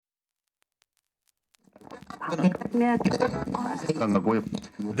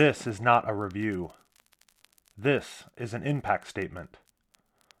This is not a review. This is an impact statement.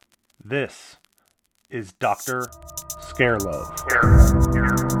 This is Dr. Scarelove.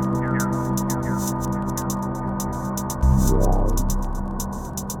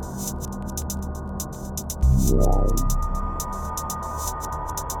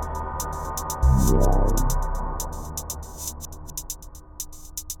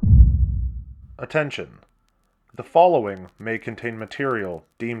 Attention. The following may contain material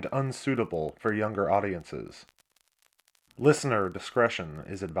deemed unsuitable for younger audiences. Listener discretion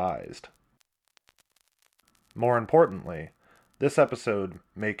is advised. More importantly, this episode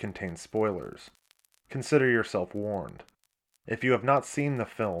may contain spoilers. Consider yourself warned. If you have not seen the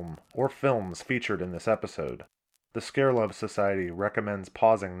film or films featured in this episode, the Scarelove Society recommends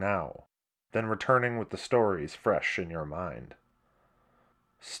pausing now, then returning with the stories fresh in your mind.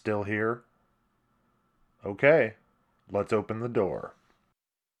 Still here? Okay, let's open the door.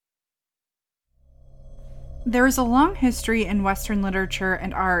 There is a long history in Western literature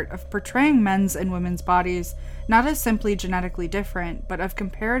and art of portraying men's and women's bodies not as simply genetically different, but of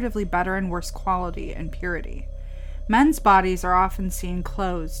comparatively better and worse quality and purity. Men's bodies are often seen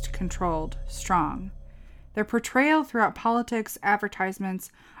closed, controlled, strong. Their portrayal throughout politics,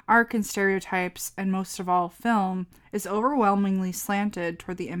 advertisements, arc and stereotypes, and most of all, film, is overwhelmingly slanted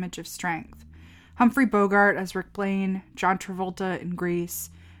toward the image of strength. Humphrey Bogart as Rick Blaine, John Travolta in Grease,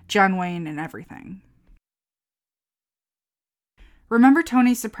 John Wayne in Everything. Remember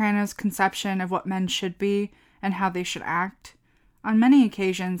Tony Soprano's conception of what men should be and how they should act? On many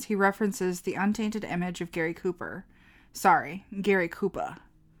occasions, he references the untainted image of Gary Cooper. Gary Koopa.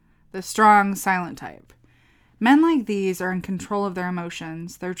 The strong, silent type. Men like these are in control of their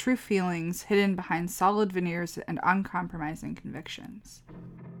emotions, their true feelings hidden behind solid veneers and uncompromising convictions.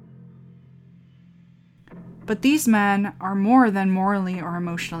 But these men are more than morally or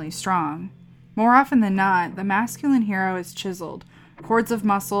emotionally strong. More often than not, the masculine hero is chiseled, cords of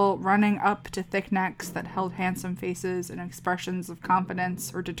muscle running up to thick necks that held handsome faces and expressions of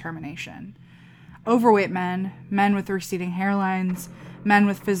confidence or determination. Overweight men, men with receding hairlines, men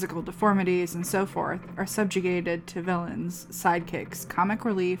with physical deformities, and so forth, are subjugated to villains, sidekicks, comic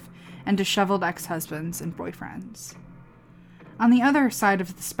relief, and disheveled ex-husbands and boyfriends. On the other side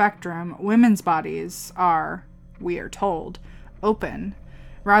of the spectrum, women's bodies are, we are told, open,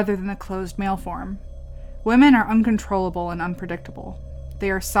 rather than the closed male form. Women are uncontrollable and unpredictable. They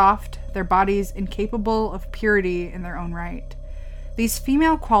are soft, their bodies incapable of purity in their own right. These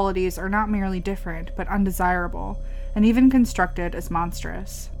female qualities are not merely different, but undesirable, and even constructed as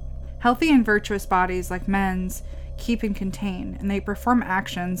monstrous. Healthy and virtuous bodies like men's keep and contain, and they perform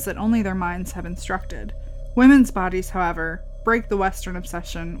actions that only their minds have instructed. Women's bodies, however, break the Western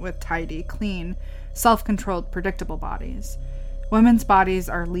obsession with tidy, clean, self-controlled, predictable bodies. Women's bodies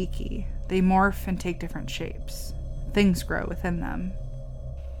are leaky. They morph and take different shapes. Things grow within them.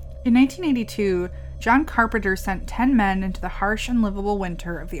 In 1982, John Carpenter sent 10 men into the harsh, unlivable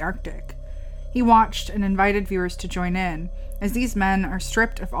winter of the Arctic. He watched and invited viewers to join in, as these men are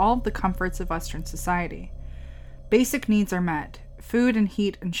stripped of all of the comforts of Western society. Basic needs are met: food and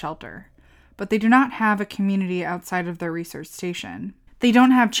heat and shelter. But they do not have a community outside of their research station. They don't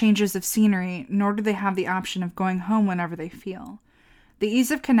have changes of scenery, nor do they have the option of going home whenever they feel. The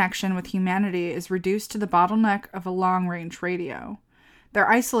ease of connection with humanity is reduced to the bottleneck of a long-range radio. Their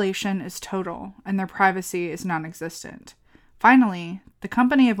isolation is total, and their privacy is non-existent. Finally, the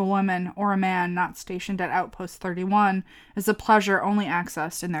company of a woman or a man not stationed at Outpost 31 is a pleasure only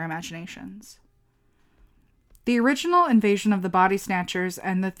accessed in their imaginations. The original Invasion of the Body Snatchers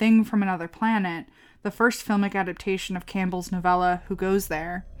and The Thing from Another Planet, the first filmic adaptation of Campbell's novella Who Goes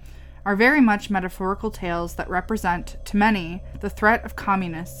There, are very much metaphorical tales that represent, to many, the threat of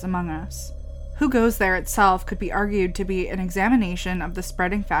communists among us. Who Goes There itself could be argued to be an examination of the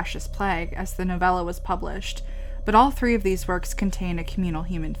spreading fascist plague as the novella was published, but all three of these works contain a communal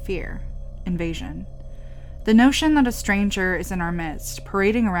human fear: invasion. The notion that a stranger is in our midst,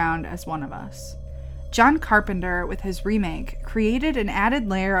 parading around as one of us. John Carpenter, with his remake, created an added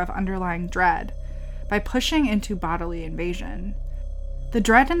layer of underlying dread by pushing into bodily invasion. The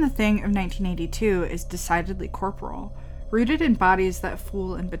dread in The Thing of 1982 is decidedly corporal, rooted in bodies that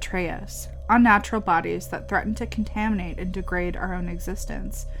fool and betray us, unnatural bodies that threaten to contaminate and degrade our own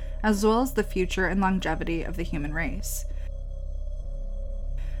existence, as well as the future and longevity of the human race.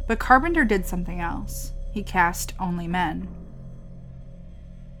 But Carpenter did something else. He cast only men.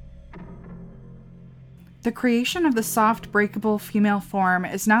 The creation of the soft, breakable female form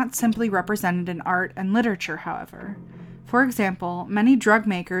is not simply represented in art and literature, however. For example, many drug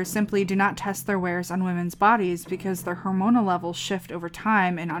makers simply do not test their wares on women's bodies because their hormonal levels shift over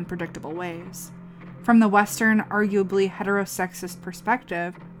time in unpredictable ways. From the Western, arguably heterosexist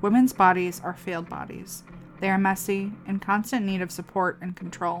perspective, women's bodies are failed bodies. They are messy, in constant need of support and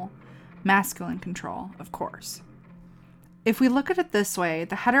control. Masculine control, of course. If we look at it this way,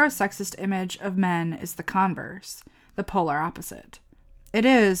 the heterosexist image of men is the converse, the polar opposite. It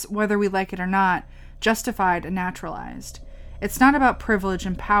is, whether we like it or not, justified and naturalized. It's not about privilege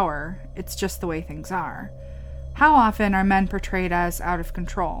and power, it's just the way things are. How often are men portrayed as out of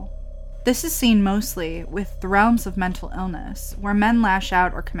control? This is seen mostly with the realms of mental illness, where men lash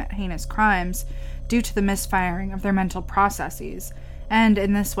out or commit heinous crimes due to the misfiring of their mental processes, and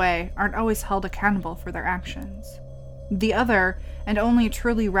in this way aren't always held accountable for their actions. The other, and only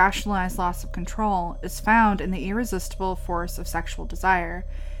truly rationalized loss of control, is found in the irresistible force of sexual desire,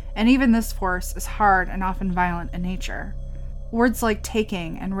 and even this force is hard and often violent in nature. Words like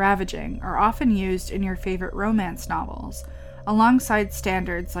taking and ravaging are often used in your favorite romance novels, alongside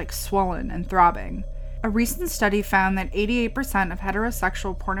standards like swollen and throbbing. A recent study found that 88% of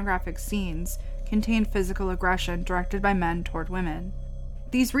heterosexual pornographic scenes contain physical aggression directed by men toward women.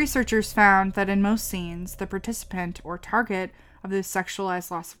 These researchers found that in most scenes, the participant or target of this sexualized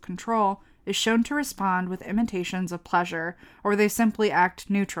loss of control is shown to respond with imitations of pleasure, or they simply act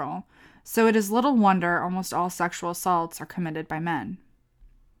neutral, so it is little wonder almost all sexual assaults are committed by men.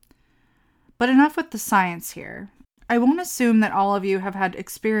 But enough with the science here. I won't assume that all of you have had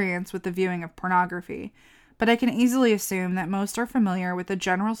experience with the viewing of pornography, but I can easily assume that most are familiar with the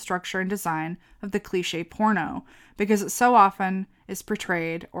general structure and design of the cliché porno, because it so often is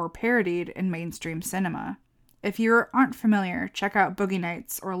portrayed or parodied in mainstream cinema. If you aren't familiar, check out Boogie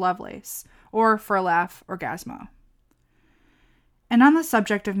Nights or Lovelace, or for a laugh, Orgasmo. And on the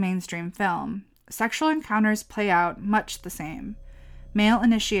subject of mainstream film, sexual encounters play out much the same. Male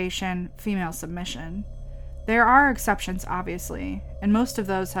initiation, female submission. There are exceptions, obviously, and most of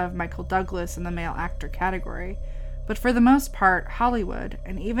those have Michael Douglas in the male actor category, but for the most part, Hollywood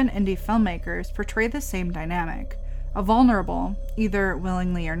and even indie filmmakers portray the same dynamic: a vulnerable, either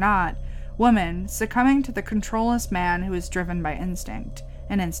willingly or not, woman succumbing to the controlless man who is driven by instinct,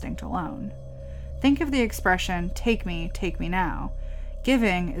 and instinct alone. Think of the expression, take me now.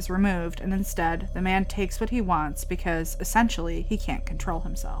 Giving is removed, and instead, the man takes what he wants because, essentially, he can't control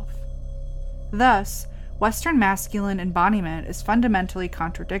himself. Thus, Western masculine embodiment is fundamentally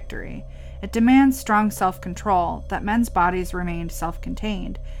contradictory. It demands strong self-control, that men's bodies remain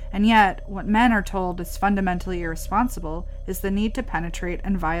self-contained, and yet, what men are told is fundamentally irresponsible is the need to penetrate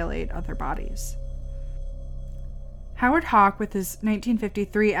and violate other bodies. Howard Hawks, with his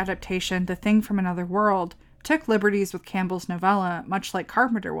 1953 adaptation The Thing from Another World, took liberties with Campbell's novella, much like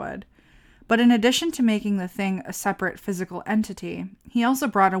Carpenter would. But in addition to making the thing a separate physical entity, he also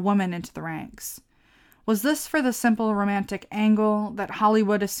brought a woman into the ranks. Was this for the simple romantic angle that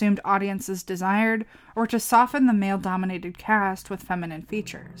Hollywood assumed audiences desired, or to soften the male-dominated cast with feminine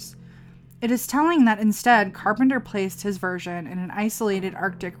features? It is telling that instead, Carpenter placed his version in an isolated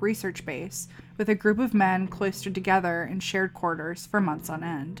Arctic research base with a group of men cloistered together in shared quarters for months on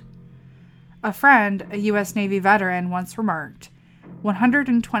end. A friend, a U.S. Navy veteran, once remarked,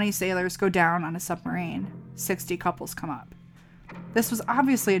 120 sailors go down on a submarine, 60 couples come up. This was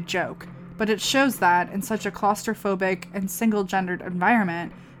obviously a joke, but it shows that, in such a claustrophobic and single-gendered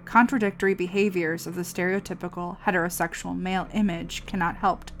environment, contradictory behaviors of the stereotypical heterosexual male image cannot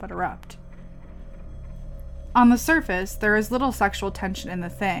help but erupt. On the surface, there is little sexual tension in the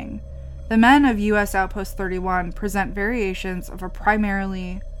thing. The men of U.S. Outpost 31 present variations of a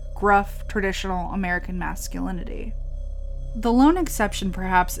primarily gruff, traditional American masculinity. The lone exception,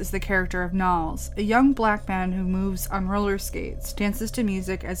 perhaps, is the character of Knowles, a young black man who moves on roller skates, dances to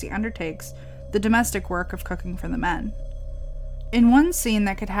music as he undertakes the domestic work of cooking for the men. In one scene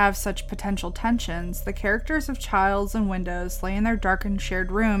that could have such potential tensions, the characters of Childs and Windows lay in their darkened shared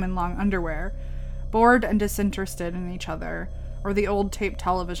room in long underwear, bored and disinterested in each other, or the old tape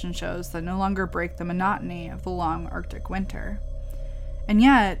television shows that no longer break the monotony of the long Arctic winter. And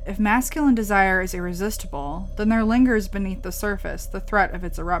yet, if masculine desire is irresistible, then there lingers beneath the surface the threat of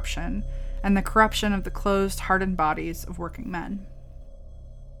its eruption, and the corruption of the closed, hardened bodies of working men.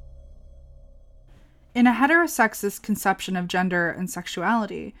 In a heterosexist conception of gender and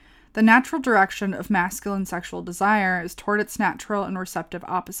sexuality, the natural direction of masculine sexual desire is toward its natural and receptive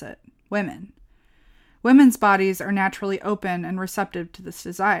opposite, women. Women's bodies are naturally open and receptive to this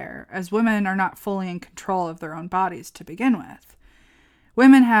desire, as women are not fully in control of their own bodies to begin with.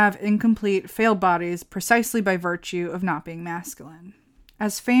 Women have incomplete, failed bodies precisely by virtue of not being masculine.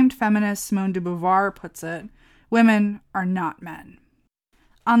 As famed feminist Simone de Beauvoir puts it, Women are not men.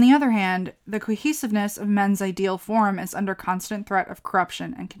 On the other hand, the cohesiveness of men's ideal form is under constant threat of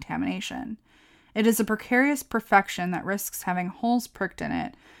corruption and contamination. It is a precarious perfection that risks having holes pricked in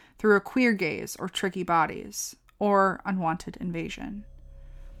it through a queer gaze or tricky bodies, or unwanted invasion.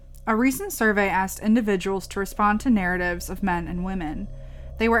 A recent survey asked individuals to respond to narratives of men and women.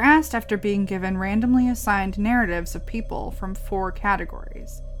 They were asked after being given randomly assigned narratives of people from 4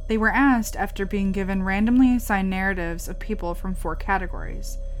 categories. Gay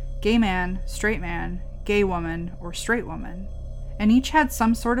man, straight man, gay woman, or straight woman. And each had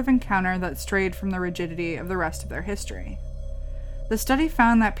some sort of encounter that strayed from the rigidity of the rest of their history. The study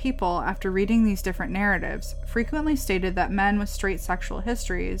found that people, after reading these different narratives, frequently stated that men with straight sexual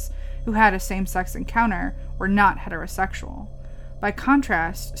histories who had a same-sex encounter were not heterosexual. By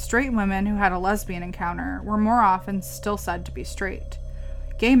contrast, straight women who had a lesbian encounter were more often still said to be straight.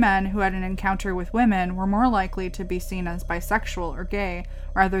 Gay men who had an encounter with women were more likely to be seen as bisexual or gay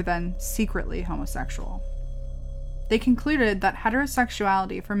rather than secretly homosexual. They concluded that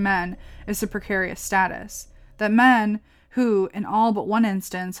heterosexuality for men is a precarious status, that men who, in all but one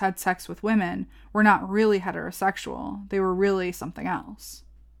instance, had sex with women were not really heterosexual, they were really something else.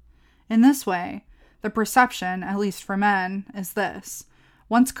 In this way, the perception, at least for men, is this: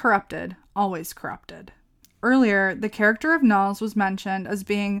 once corrupted, always corrupted. Earlier, the character of Knowles was mentioned as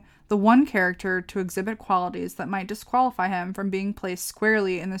being the one character to exhibit qualities that might disqualify him from being placed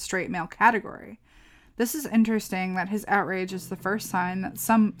squarely in the straight male category. This is interesting that his outrage is the first sign that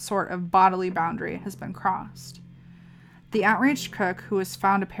some sort of bodily boundary has been crossed. The outraged cook, who has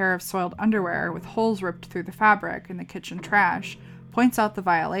found a pair of soiled underwear with holes ripped through the fabric in the kitchen trash, points out the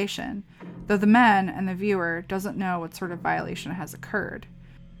violation, though the man and the viewer doesn't know what sort of violation has occurred.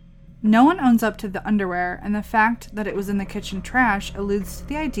 No one owns up to the underwear, and the fact that it was in the kitchen trash alludes to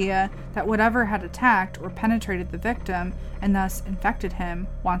the idea that whatever had attacked or penetrated the victim, and thus infected him,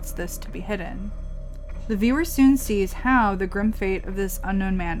 wants this to be hidden. The viewer soon sees how the grim fate of this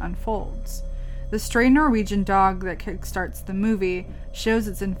unknown man unfolds. The stray Norwegian dog that kickstarts the movie shows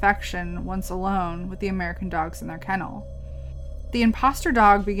its infection once alone with the American dogs in their kennel. The imposter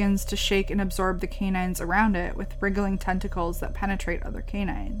dog begins to shake and absorb the canines around it with wriggling tentacles that penetrate other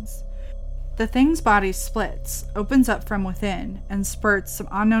canines. The thing's body splits, opens up from within, and spurts some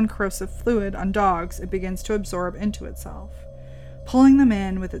unknown corrosive fluid on dogs it begins to absorb into itself, pulling them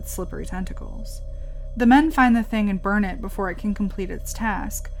in with its slippery tentacles. The men find the thing and burn it before it can complete its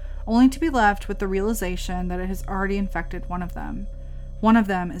task, only to be left with the realization that it has already infected one of them. One of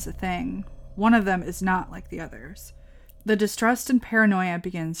them is a thing. One of them is not like the others. The distrust and paranoia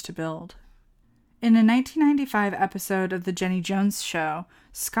begins to build. In a 1995 episode of The Jenny Jones Show,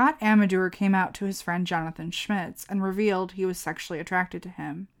 Scott Amador came out to his friend Jonathan Schmitz and revealed he was sexually attracted to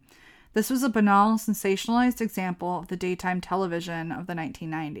him. This was a banal, sensationalized example of the daytime television of the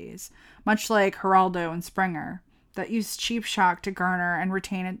 1990s, much like Geraldo and Springer, that used cheap shock to garner and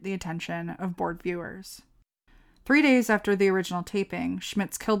retain the attention of bored viewers. 3 days after the original taping,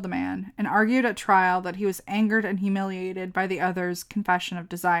 Schmitz killed the man and argued at trial that he was angered and humiliated by the other's confession of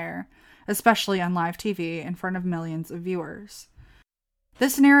desire, especially on live TV in front of millions of viewers.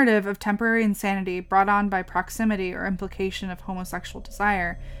 This narrative of temporary insanity brought on by proximity or implication of homosexual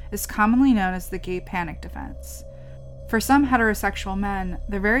desire is commonly known as the gay panic defense. For some heterosexual men,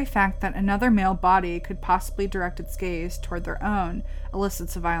 the very fact that another male body could possibly direct its gaze toward their own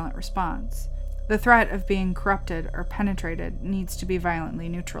elicits a violent response. The threat of being corrupted or penetrated needs to be violently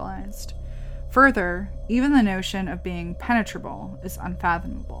neutralized. Further, even the notion of being penetrable is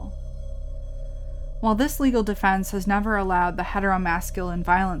unfathomable. While this legal defense has never allowed the heteromasculine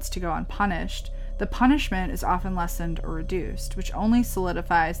violence to go unpunished, the punishment is often lessened or reduced, which only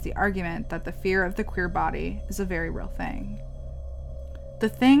solidifies the argument that the fear of the queer body is a very real thing. The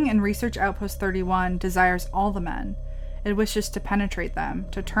Thing in Research Outpost 31 desires all the men. It wishes to penetrate them,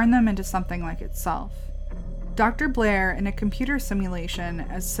 to turn them into something like itself. Dr. Blair, in a computer simulation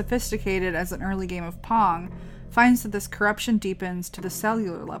as sophisticated as an early game of Pong, finds that this corruption deepens to the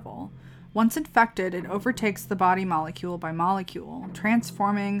cellular level. Once infected, it overtakes the body molecule by molecule,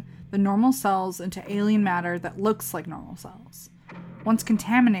 transforming the normal cells into alien matter that looks like normal cells. Once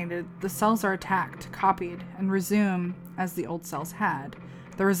contaminated, the cells are attacked, copied, and resume as the old cells had.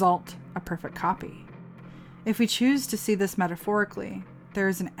 The result, a perfect copy. If we choose to see this metaphorically, there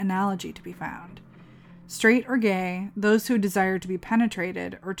is an analogy to be found. Straight or gay, those who desire to be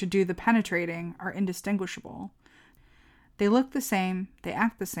penetrated or to do the penetrating are indistinguishable. They look the same, they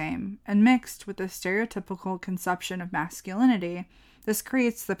act the same, and mixed with the stereotypical conception of masculinity, this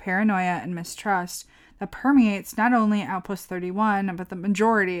creates the paranoia and mistrust that permeates not only Outpost 31, but the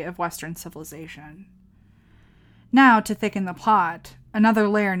majority of Western civilization. Now, to thicken the plot, another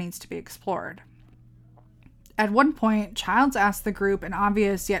layer needs to be explored. At one point, Childs asks the group an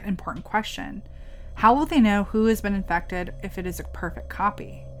obvious yet important question. How will they know who has been infected if it is a perfect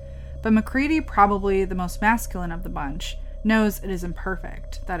copy? But MacReady, probably the most masculine of the bunch, knows it is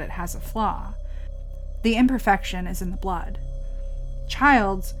imperfect, that it has a flaw. The imperfection is in the blood.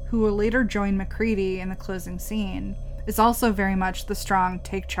 Childs, who will later join MacReady in the closing scene, is also very much the strong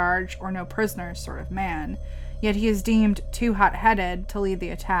take charge or no prisoners sort of man, yet he is deemed too hot-headed to lead the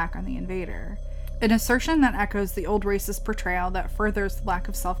attack on the invader. An assertion that echoes the old racist portrayal that furthers the lack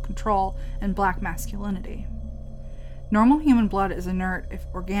of self-control and black masculinity. Normal human blood is inert if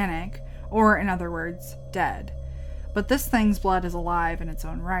organic, or in other words, dead. But this thing's blood is alive in its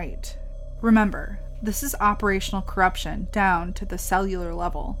own right. Remember, this is operational corruption down to the cellular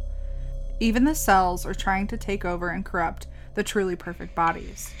level. Even the cells are trying to take over and corrupt the truly perfect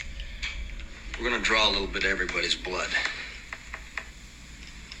bodies. We're going to draw a little bit of everybody's blood.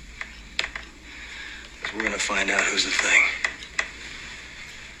 We're going to find out who's the thing.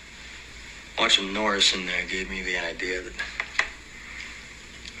 Watching Norris in there gave me the idea that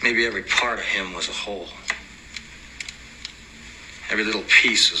maybe every part of him was a whole. Every little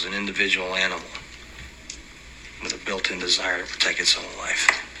piece was an individual animal with a built-in desire to protect its own life.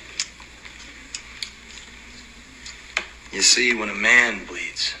 You see, when a man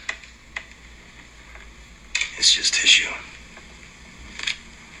bleeds, it's just tissue.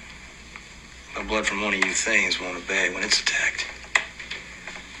 The blood from one of you things won't obey when it's attacked.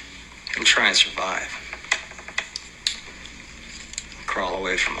 It'll try and survive. Crawl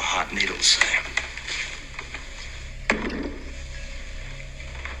away from a hot needle, say.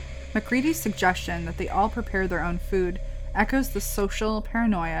 MacReady's suggestion that they all prepare their own food echoes the social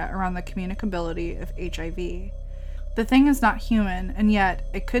paranoia around the communicability of HIV. The thing is not human, and yet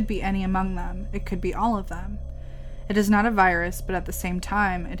it could be any among them. It could be all of them. It is not a virus, but at the same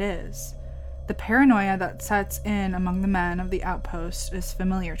time, it is. The paranoia that sets in among the men of the outpost is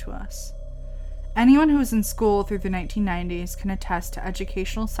familiar to us. Anyone who was in school through the 1990s can attest to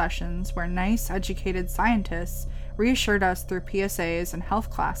educational sessions where nice, educated scientists reassured us through PSAs and health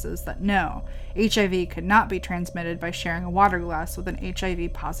classes that no, HIV could not be transmitted by sharing a water glass with an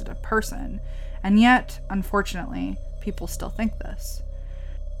HIV-positive person. And yet, unfortunately, people still think this.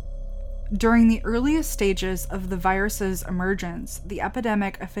 During the earliest stages of the virus's emergence, the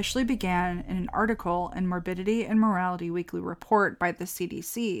epidemic officially began in an article in Morbidity and Mortality Weekly Report by the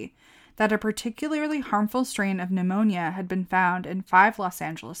CDC that a particularly harmful strain of pneumonia had been found in 5 Los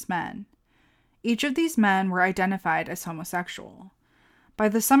Angeles men. Each of these men were identified as homosexual. By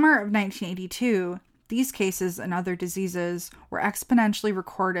the summer of 1982, these cases and other diseases were exponentially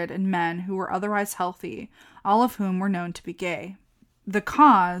recorded in men who were otherwise healthy, all of whom were known to be gay. The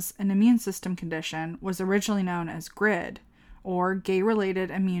cause, an immune system condition, was originally known as GRID, or Gay-Related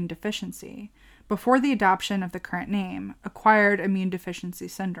Immune Deficiency, before the adoption of the current name, Acquired Immune Deficiency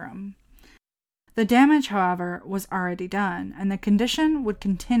Syndrome. The damage, however, was already done, and the condition would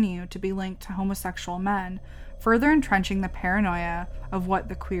continue to be linked to homosexual men, further entrenching the paranoia of what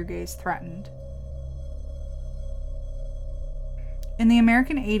the queer gaze threatened. In the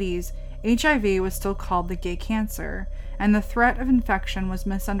American 80s, HIV was still called the gay cancer, and the threat of infection was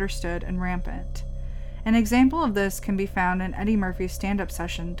misunderstood and rampant. An example of this can be found in Eddie Murphy's stand-up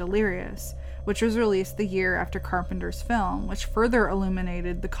session, Delirious, which was released the year after Carpenter's film, which further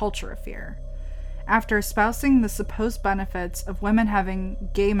illuminated the culture of fear. After espousing the supposed benefits of women having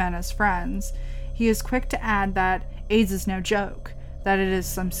gay men as friends, he is quick to add that AIDS is no joke, that it is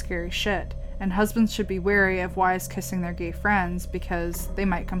some scary shit, and husbands should be wary of wives kissing their gay friends because they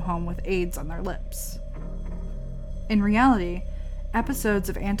might come home with AIDS on their lips. In reality, episodes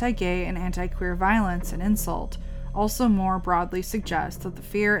of anti-gay and anti-queer violence and insult also more broadly suggest that the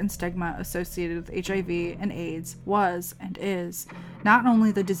fear and stigma associated with HIV and AIDS was, and is, not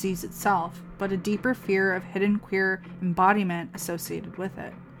only the disease itself, but a deeper fear of hidden queer embodiment associated with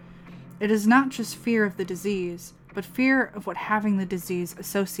it. It is not just fear of the disease, but fear of what having the disease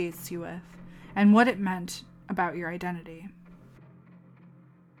associates you with, and what it meant about your identity.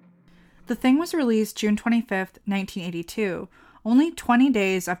 The Thing was released June 25th, 1982, only 20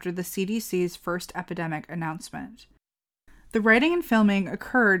 days after the CDC's first epidemic announcement. The writing and filming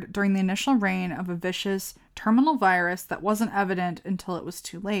occurred during the initial reign of a vicious, terminal virus that wasn't evident until it was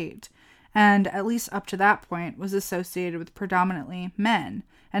too late, and, at least up to that point, was associated with predominantly men,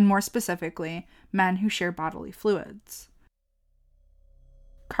 and more specifically, men who share bodily fluids.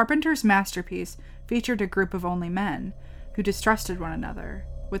 Carpenter's masterpiece featured a group of only men who distrusted one another,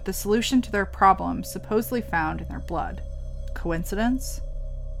 with the solution to their problems supposedly found in their blood. Coincidence?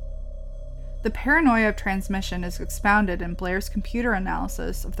 The paranoia of transmission is expounded in Blair's computer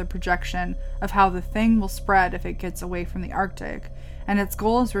analysis of the projection of how the thing will spread if it gets away from the Arctic, and its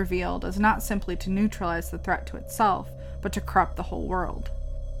goal is revealed as not simply to neutralize the threat to itself, but to corrupt the whole world.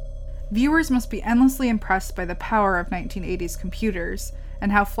 Viewers must be endlessly impressed by the power of 1980s computers,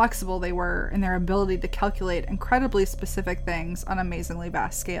 and how flexible they were in their ability to calculate incredibly specific things on amazingly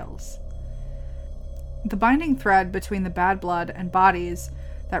vast scales. The binding thread between the bad blood and bodies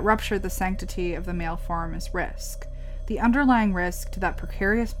that rupture the sanctity of the male form is risk, the underlying risk to that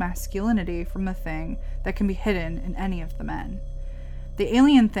precarious masculinity from the thing that can be hidden in any of the men. The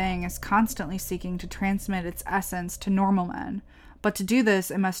alien thing is constantly seeking to transmit its essence to normal men, but to do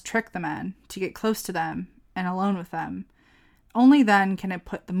this it must trick the men, to get close to them, and alone with them. Only then can it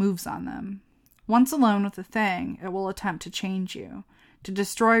put the moves on them. Once alone with the thing, it will attempt to change you, to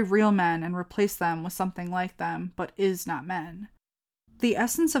destroy real men and replace them with something like them, but is not men. The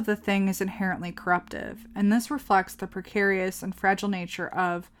essence of the thing is inherently corruptive, and this reflects the precarious and fragile nature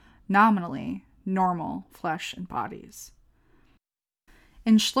of, nominally, normal flesh and bodies.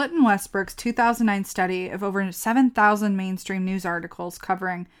 In Schlitten Westbrook's 2009 study of over 7,000 mainstream news articles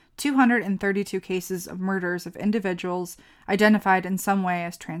covering 232 cases of murders of individuals identified in some way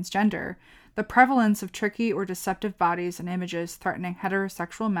as transgender, the prevalence of tricky or deceptive bodies and images threatening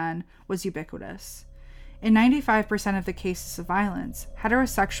heterosexual men was ubiquitous. In 95% of the cases of violence,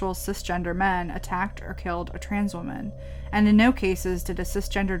 heterosexual cisgender men attacked or killed a trans woman, and in no cases did a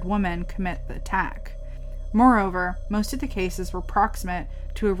cisgendered woman commit the attack. Moreover, most of the cases were proximate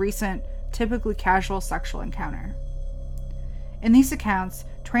to a recent, typically casual sexual encounter. In these accounts,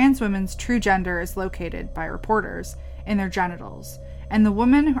 trans women's true gender is located, by reporters, in their genitals, and the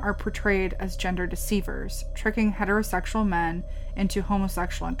women are portrayed as gender deceivers, tricking heterosexual men into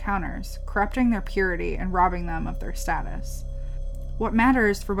homosexual encounters, corrupting their purity and robbing them of their status. What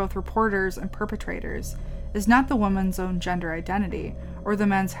matters for both reporters and perpetrators is not the woman's own gender identity or the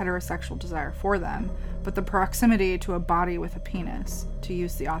men's heterosexual desire for them, but the proximity to a body with a penis, to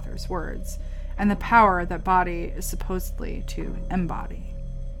use the author's words, and the power that body is supposedly to embody.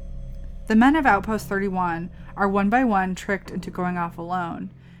 The men of Outpost 31 are one by one tricked into going off alone,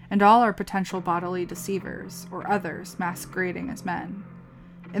 and all are potential bodily deceivers, or others masquerading as men.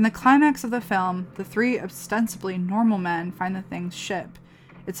 In the climax of the film, the three ostensibly normal men find the thing's ship,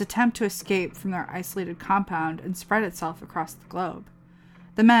 its attempt to escape from their isolated compound and spread itself across the globe.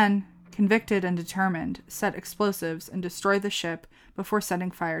 The men, convicted and determined, set explosives and destroy the ship before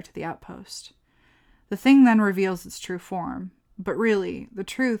setting fire to the outpost. The thing then reveals its true form, but really, the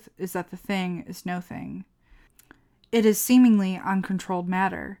truth is that the thing is no thing. It is seemingly uncontrolled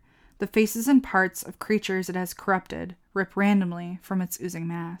matter, the faces and parts of creatures it has corrupted, rip randomly from its oozing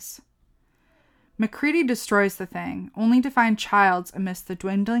mass. MacReady destroys the thing, only to find Childs amidst the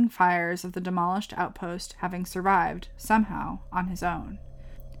dwindling fires of the demolished outpost, having survived, somehow, on his own.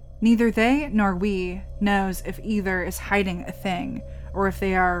 Neither they nor we knows if either is hiding a thing, or if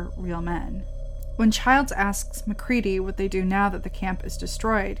they are real men. When Childs asks MacReady what they do now that the camp is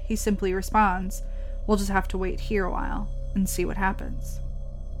destroyed, he simply responds, "We'll just have to wait here a while, and see what happens."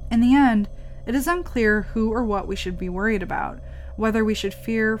 In the end, it is unclear who or what we should be worried about, whether we should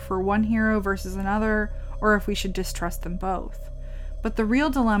fear for one hero versus another, or if we should distrust them both. But the real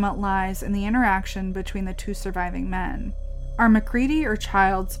dilemma lies in the interaction between the two surviving men. Are MacReady or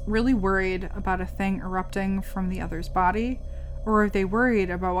Childs really worried about a thing erupting from the other's body, or are they worried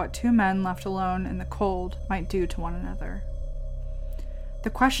about what two men left alone in the cold might do to one another?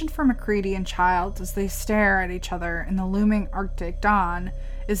 The question for MacReady and Childs as they stare at each other in the looming Arctic dawn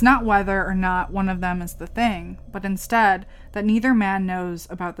is not whether or not one of them is the thing, but instead that neither man knows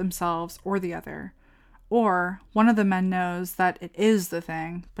about themselves or the other. Or one of the men knows that it is the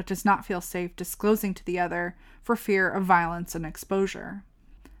thing, but does not feel safe disclosing to the other for fear of violence and exposure.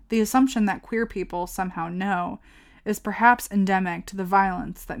 The assumption that queer people somehow know is perhaps endemic to the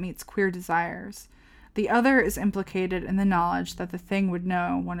violence that meets queer desires. The other is implicated in the knowledge that the thing would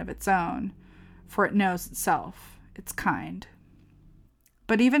know one of its own, for it knows itself, its kind.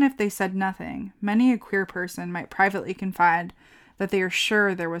 But even if they said nothing, many a queer person might privately confide that they are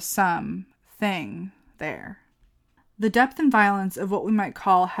sure there was some thing there. The depth and violence of what we might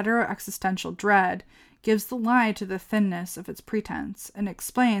call heteroexistential dread gives the lie to the thinness of its pretense, and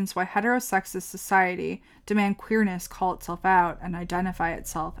explains why heterosexist society demand queerness call itself out and identify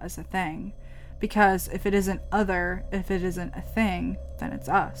itself as a thing. Because if it isn't other, if it isn't a thing, then it's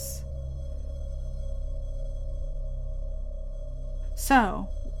us. So,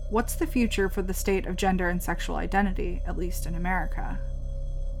 what's the future for the state of gender and sexual identity, at least in America?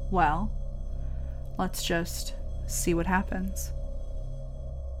 Well, let's just see what happens.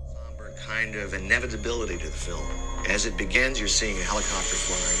 Somber kind of inevitability to the film. As it begins, you're seeing a helicopter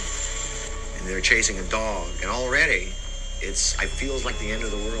flying, and they're chasing a dog, and already it feels like the end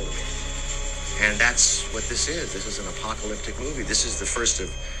of the world to me. And that's what this is. This is an apocalyptic movie. This is the first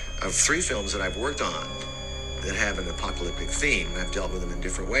of 3 films that I've worked on that have an apocalyptic theme. I've dealt with them in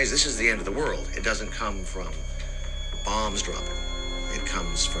different ways. This is the end of the world. It doesn't come from bombs dropping. It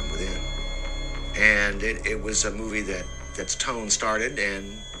comes from within. And it was a movie that's tone started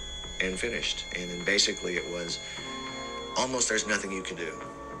and finished. And then basically it was almost there's nothing you can do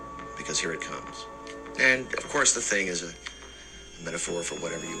because here it comes. And of course the thing is a metaphor for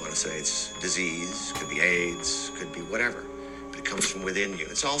whatever you want to say. It's disease, could be AIDS, could be whatever. But it comes from within you.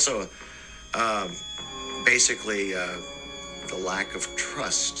 It's also basically the lack of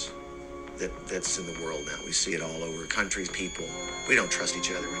trust that's in the world now. We see it all over. Countries, people. We don't trust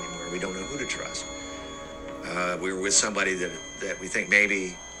each other anymore. We don't know who to trust. We're with somebody that we think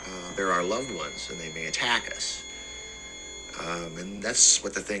maybe they're our loved ones and they may attack us. And that's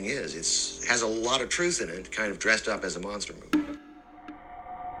what the thing is. It has a lot of truth in it, kind of dressed up as a monster movie.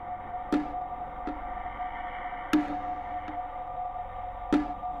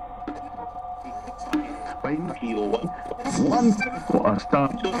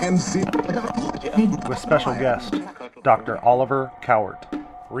 With special guest, Dr. Oliver Cowart.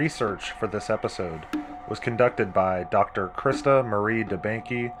 Research for this episode was conducted by Dr. Krista Marie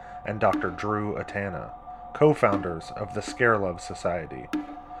DeBanke and Dr. Drew Atana, co-founders of the Scarelove Society,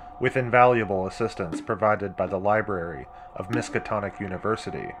 with invaluable assistance provided by the library of Miskatonic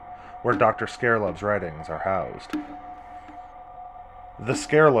University, where Dr. Scarelove's writings are housed. The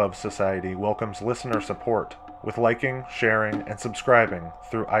Scarelove Society welcomes listener support with liking, sharing, and subscribing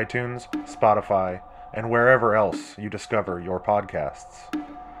through iTunes, Spotify, and wherever else you discover your podcasts.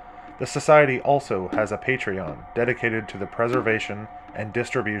 The Society also has a Patreon dedicated to the preservation and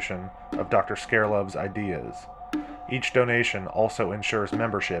distribution of Dr. Scarelove's ideas. Each donation also ensures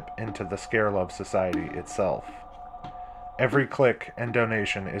membership into the Scarelove Society itself. Every click and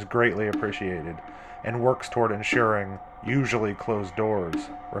donation is greatly appreciated and works toward ensuring usually closed doors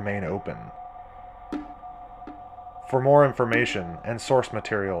remain open. For more information and source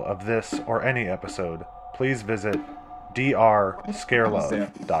material of this or any episode, please visit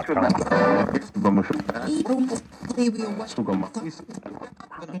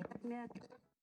drscarelove.com.